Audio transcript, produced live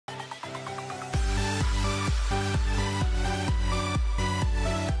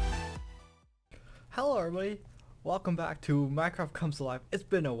everybody, welcome back to Minecraft Comes Alive. It's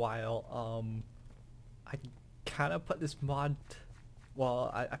been a while. I kind of put this mod,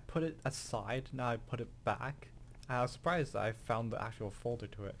 well, I put it aside, now I put it back. I was surprised I found the actual folder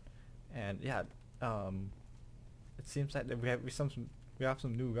to it. And yeah, it seems that we have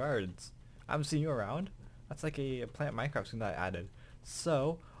some new guards. I haven't seen you around. That's like a Planet Minecraft skin that I added.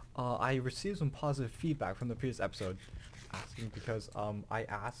 So, I received some positive feedback from the previous episode, asking because I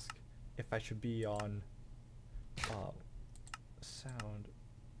asked if I should be on sound.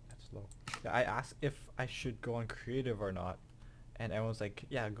 That's low. Yeah, I asked if I should go on creative or not, and everyone's like,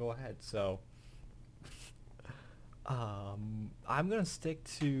 yeah, go ahead. So I'm gonna stick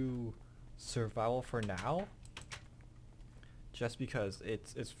to survival for now, just because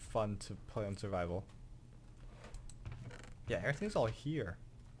it's fun to play on survival. Yeah, everything's all here.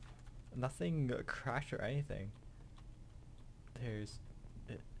 Nothing crashed or anything.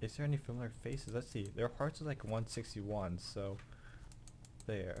 Is there any familiar faces? Let's see. Their hearts are like 161, so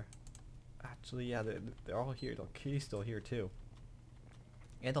there. Actually, yeah, they're all here. Look, Katie's still here too.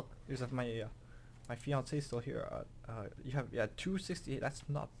 And look, there's my my fiance's still here. You have 268. That's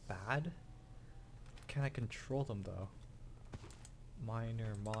not bad. Can I control them though?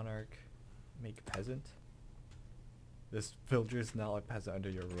 Minor, monarch, make peasant. This villager is now a peasant under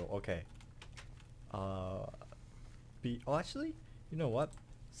your rule. Okay. Actually, you know what?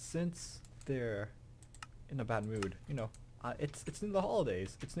 Since they're in a bad mood, you know, it's in the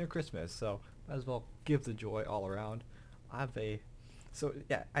holidays. It's near Christmas, so might as well give the joy all around. I have so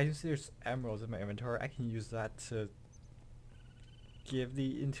yeah, I can see there's emeralds in my inventory. I can use that to give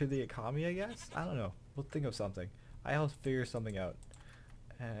into the economy, I guess. I don't know. We'll think of something. I'll figure something out.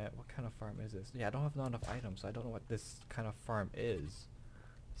 What kind of farm is this? Yeah, I don't have enough items, so I don't know what this kind of farm is.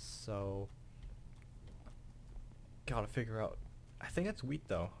 So gotta figure out. I think it's wheat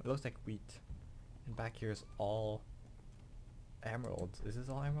though. It looks like wheat. And back here is all emeralds. Is this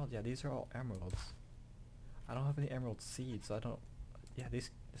all emerald? Yeah, these are all emeralds. I don't have any emerald seeds, so I don't. Yeah,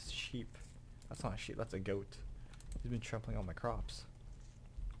 this sheep. That's not a sheep. That's a goat. He's been trampling on my crops.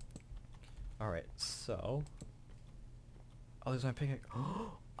 All right, so. Oh, there's my picnic.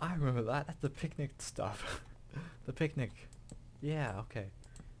 Oh, I remember that. That's the picnic stuff. The picnic. Yeah. Okay.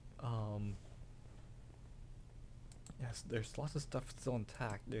 Yes, there's lots of stuff still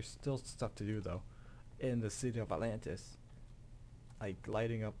intact. There's still stuff to do though, in the city of Atlantis, like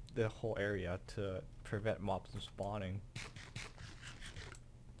lighting up the whole area to prevent mobs from spawning.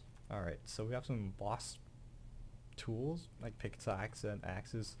 All right, so we have some boss tools like pickaxe and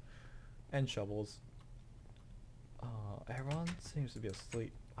axes and shovels. Everyone seems to be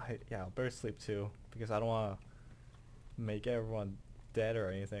asleep. Yeah, I'll better sleep too, because I don't want to make everyone dead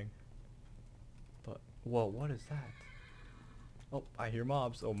or anything. But whoa, what is that? Oh, I hear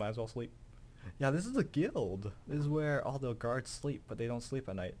mobs. Oh, might as well sleep. Yeah, this is a guild. This is where all the guards sleep, but they don't sleep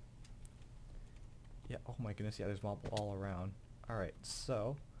at night. Yeah, oh my goodness, yeah, there's mobs all around. Alright,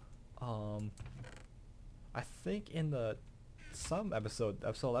 so, I think in some episode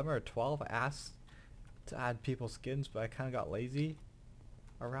 11 or 12, I asked to add people's skins, but I kind of got lazy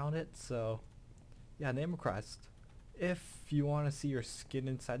around it, so, yeah, name request. If you want to see your skin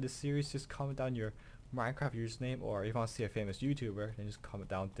inside this series, just comment down your Minecraft username, or if you want to see a famous YouTuber, then just comment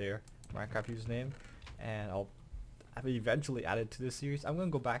down there Minecraft username, and I'll eventually add it to this series. I'm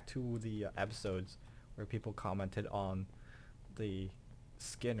gonna go back to the episodes where people commented on the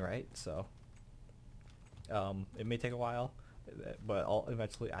skin, right? So it may take a while, but I'll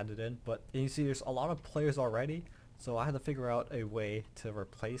eventually add it in. But you see there's a lot of players already, so I had to figure out a way to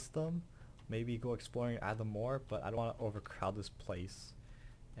replace them. Maybe go exploring and add them more, but I don't want to overcrowd this place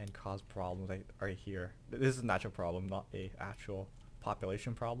and cause problems like right here. This is a natural problem, not a actual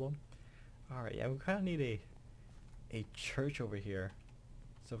population problem. Alright, yeah, we kind of need a church over here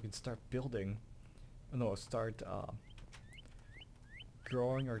so we can start building. No, start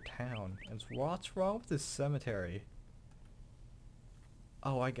growing our town. And what's wrong with this cemetery?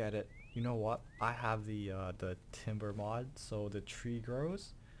 Oh, I get it. You know what? I have the timber mod, so the tree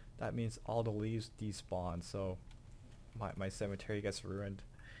grows. That means all the leaves despawn, so my cemetery gets ruined.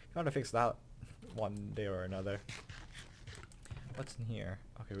 Gotta fix that one day or another. What's in here?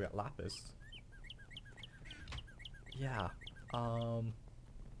 Okay, we got lapis. Yeah. I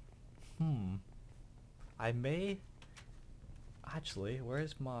may actually.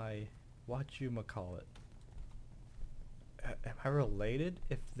 Where's my whatchamacallit? Am I related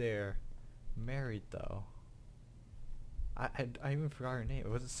if they're married though? I even forgot her name.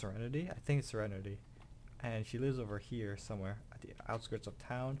 Was it Serenity? I think it's Serenity. And she lives over here somewhere at the outskirts of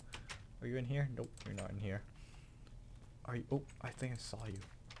town. Are you in here? Nope, you're not in here. Are you? Oh, I think I saw you.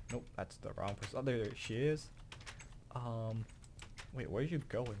 Nope, that's the wrong person. Oh, there she is. Wait, where are you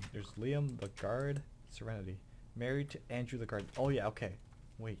going? There's Liam the guard, Serenity. Married to Andrew the guard. Oh yeah, okay.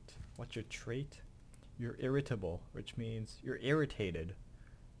 Wait, what's your trait? You're irritable, which means you're irritated.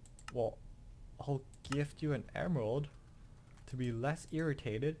 Well, I'll gift you an emerald to be less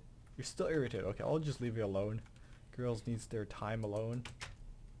irritated. You're still irritated. Okay, I'll just leave you alone. Girls needs their time alone.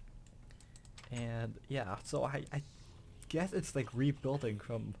 And yeah, so I guess it's like rebuilding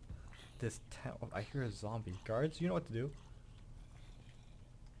from this town. Oh, I hear a zombie. Guards, you know what to do.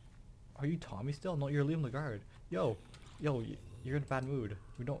 Are you Tommy still? No, you're Liam the guard. Yo, you're in a bad mood.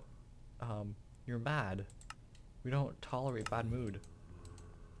 We don't, you're mad. We don't tolerate bad mood.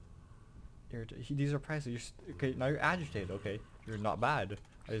 These are prices. Okay, now you're agitated. Okay, you're not bad.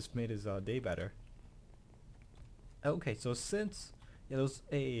 I just made his day better. Okay, so since there was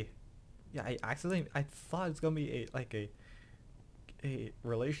I thought it's gonna be a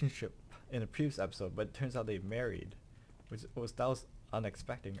relationship in a previous episode, but it turns out they married, which was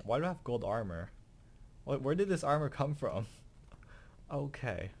unexpected. Why do I have gold armor? Where did this armor come from?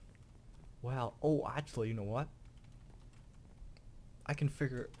 Okay, well, oh, actually, you know what? I can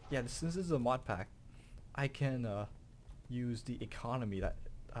figure, yeah, since this is a mod pack, I can use the economy that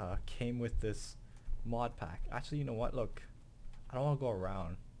came with this mod pack. Actually, you know what? Look, I don't want to go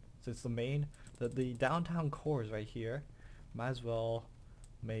around. Since the downtown core is right here, might as well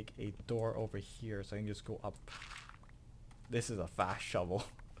make a door over here so I can just go up. This is a fast shovel,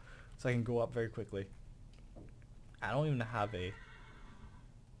 so I can go up very quickly. I don't even have a.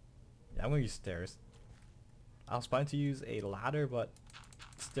 Yeah, I'm gonna use stairs. I was planning to use a ladder, but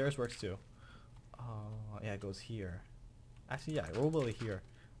stairs works too. Yeah, it goes here. Actually, yeah, we'll build it here.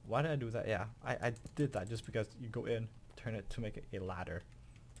 Why did I do that? Yeah, I did that just because you go in, turn it to make it a ladder.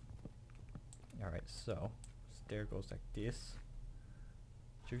 Alright, so stair goes like this.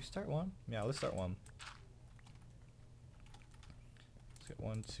 Should we start one? Yeah, let's start one. Let's get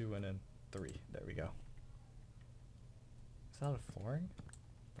 1, 2, and then 3. There we go. Is that a flooring?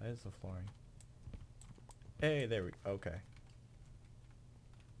 That is the flooring. Hey, there we go. Okay.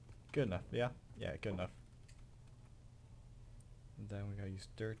 Good enough. Yeah? Yeah, good enough. And then we gotta use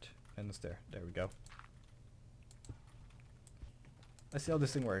dirt and the stair. There we go. Let's see how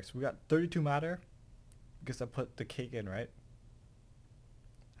this thing works. We got 32 matter because I put the cake in, right?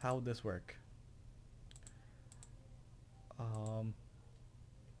 How would this work?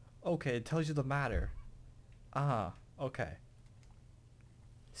 Okay, it tells you the matter. Okay.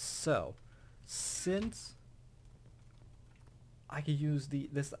 So, since I could use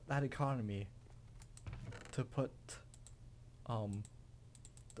that economy to put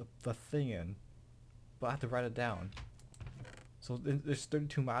the thing in, but I have to write it down. So there's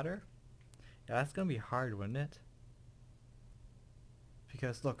 32 matter. Yeah, that's gonna be hard, wouldn't it?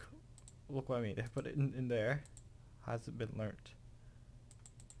 Because look what I mean. If I put it in there, has it been learnt?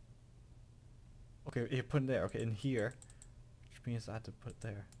 Okay, you put it there. Okay, in here, which means I have to put it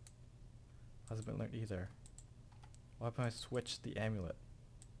there. Hasn't been learnt either. Why if I switch the amulet?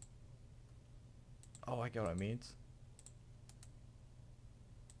 Oh, I get what it means.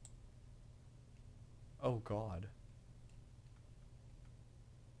 Oh god.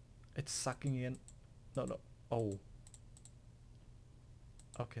 It's sucking in. No. Oh.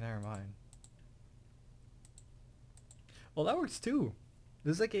 Okay, never mind. Well, that works too.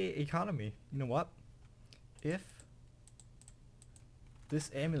 This is like a economy. You know what? If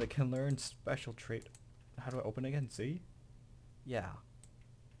this amulet can learn special trait. How do I open it again? See? Yeah.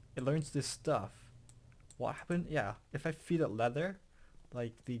 It learns this stuff. What happened? Yeah. If I feed it leather,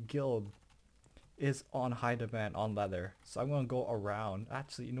 like the guild is on high demand on leather. So I'm gonna go around.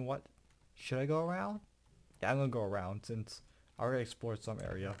 Actually, you know what? Should I go around? Yeah, I'm gonna go around since I already explored some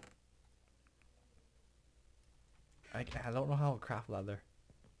area. I don't know how to craft leather.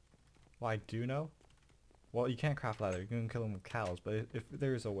 Well, I do know. Well, you can't craft leather. You can kill them with cows. But if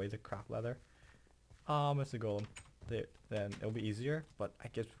there's a way to craft leather, it's a golem. Then it'll be easier. But I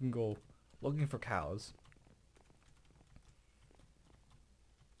guess we can go looking for cows.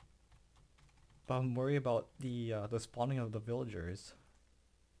 But I'm worried about the spawning of the villagers.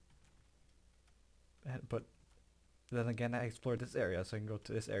 But then again, I explored this area, so I can go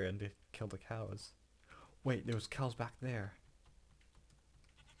to this area and kill the cows. Wait, there was cows back there.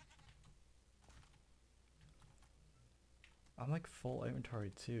 I'm like full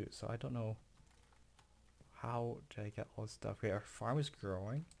inventory too, so I don't know how did I get all this stuff. Okay, our farm is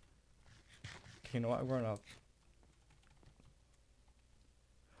growing. Okay, you know what? We're gonna.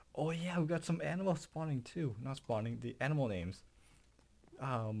 Oh yeah, we got some animal spawning too. Not spawning, the animal names.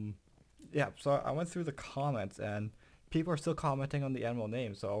 Yeah, so I went through the comments and people are still commenting on the animal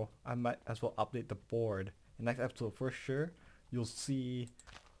name, so I might as well update the board. In next episode, for sure, you'll see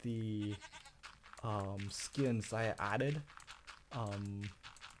the skins I added.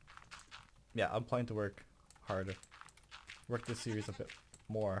 Yeah, I'm planning to work harder. Work this series a bit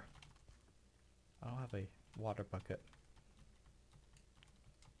more. I don't have a water bucket.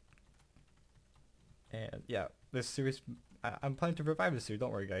 And yeah, this series, I'm planning to revive this series,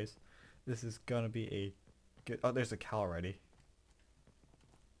 don't worry guys. This is gonna be a good, oh there's a cow already.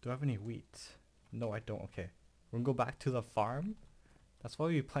 Do I have any wheat? No I don't, okay. We're gonna go back to the farm. That's why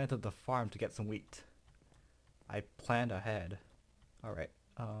we planted the farm, to get some wheat. I planned ahead. Alright,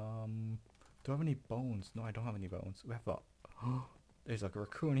 do I have any bones? No I don't have any bones. We have a, there's a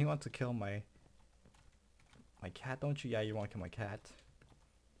raccoon, he wants to kill my cat, don't you? Yeah, you want to kill my cat.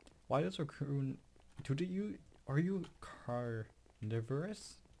 Why does raccoon, are you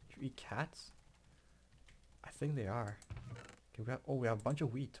carnivorous? You eat cats? I think they are. Okay, we have a bunch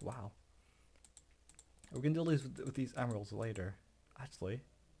of wheat. Wow. We can deal with these emeralds later. Actually.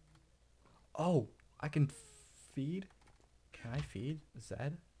 Oh, I can feed? Can I feed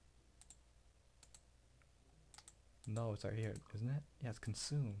Zed? No, it's right here, isn't it? Yeah, it's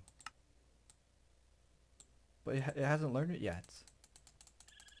consume. But it hasn't learned it yet.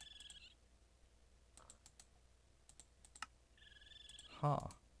 Huh.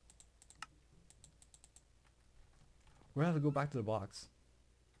 We're gonna have to go back to the box.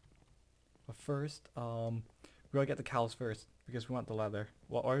 But first, we gotta get the cows first because we want the leather.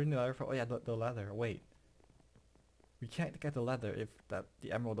 Well, or the leather for, oh yeah, the leather. Wait. We can't get the leather if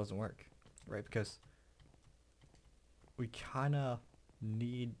the emerald doesn't work, right? Because we kinda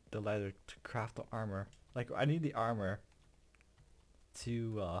need the leather to craft the armor. Like, I need the armor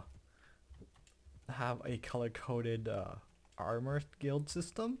to have a color-coded armor guild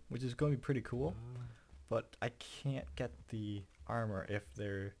system, which is going to be pretty cool. But I can't get the armor if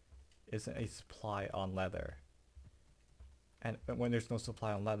there isn't a supply on leather. And when there's no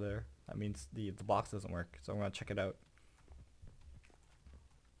supply on leather, that means the box doesn't work. So I'm gonna check it out.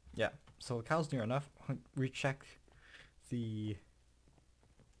 Yeah, so the cow's near enough. Recheck the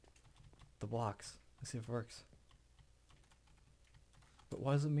blocks. Let's see if it works. But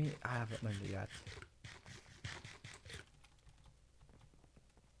what does it mean? I haven't learned it yet.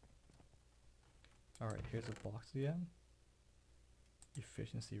 Alright, here's the box again.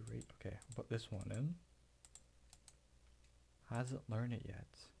 Efficiency rate. Okay, I'll put this one in. Hasn't learned it yet.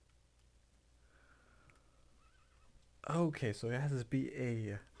 Okay, so it has to be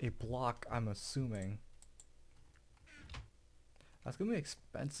a block, I'm assuming. That's gonna be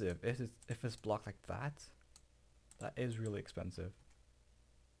expensive if it's blocked like that. That is really expensive.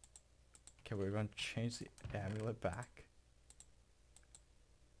 Okay, we're gonna change the amulet back.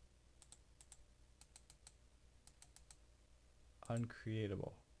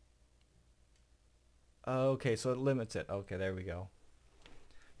 Uncreatable. Okay, so it limits it. Okay, there we go.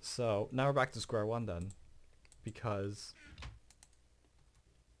 So now we're back to square one then, because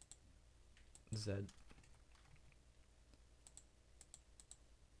Z.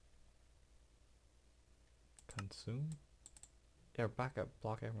 Consume. Yeah, we're back at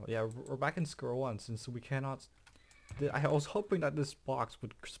block emerald. Yeah, we're back in square one since we cannot. I was hoping that this box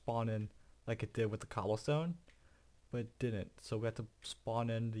would spawn in like it did with the cobblestone, but it didn't. So we had to spawn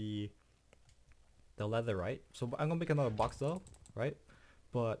in the leather, right? So I'm gonna make another box though, right?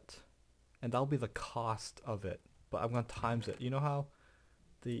 And that'll be the cost of it. But I'm gonna times it. You know how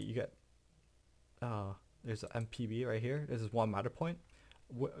you get there's an MPB right here. This is one matter point.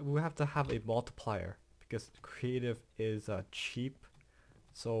 We have to have a multiplier because creative is cheap.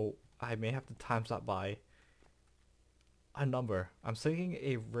 So I may have to times that by a number. I'm thinking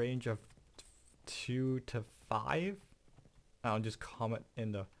a range of 2 to 5. I'll just comment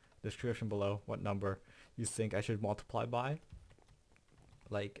in the description below what number you think I should multiply by.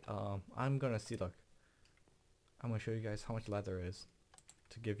 Like, I'm gonna see, look. I'm gonna show you guys how much leather is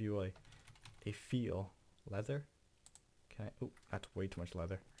to give you a feel. Leather? Can I? Oh, that's way too much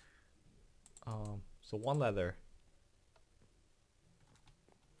leather. So one leather.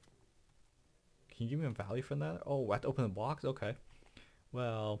 Can you give me a value for that? Oh, I have to open the box? Okay.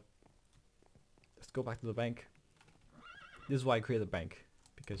 Well, let's go back to the bank. This is why I created the bank,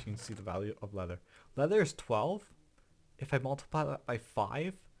 because you can see the value of leather. Leather is 12. If I multiply that by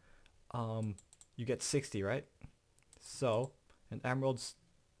 5, you get 60, right? So, an emerald's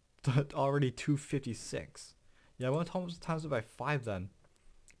already 256. Yeah, I want to times it by 5 then,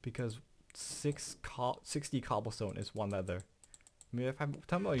 because 60 cobblestone is 1 leather. I mean,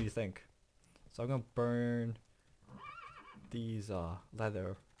 tell me what you think. So I'm gonna burn these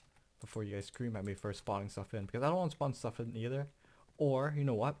leather before you guys scream at me for spawning stuff in, because I don't want to spawn stuff in either. Or you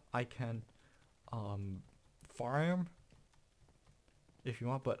know what, I can farm if you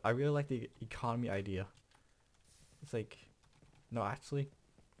want, but I really like the economy idea. It's like, no, actually,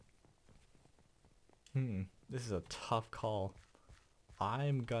 this is a tough call.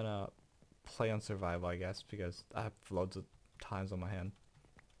 I'm gonna play on survival, I guess, because I have loads of times on my hand.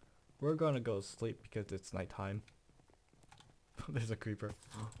 We're gonna go to sleep because it's nighttime. There's a creeper.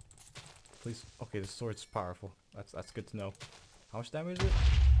 Please. Okay, the sword's powerful. That's good to know. How much damage is it?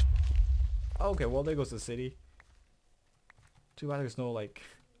 Okay, well there goes the city. Too bad there's no like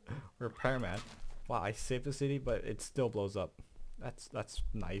repairman. Wow, I saved the city, but it still blows up. That's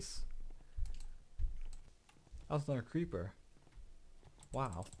nice. That was another creeper.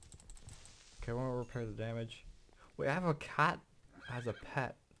 Wow. Okay, I want to repair the damage. Wait, I have a cat as a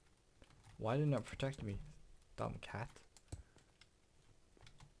pet. Why didn't it protect me? Dumb cat.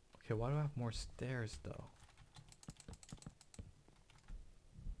 Okay, why do I have more stairs though?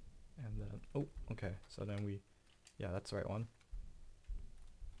 And then, oh, okay. So then we, yeah, that's the right one.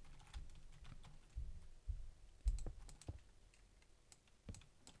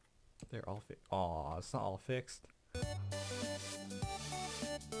 They're all fixed. Aw, it's not all fixed.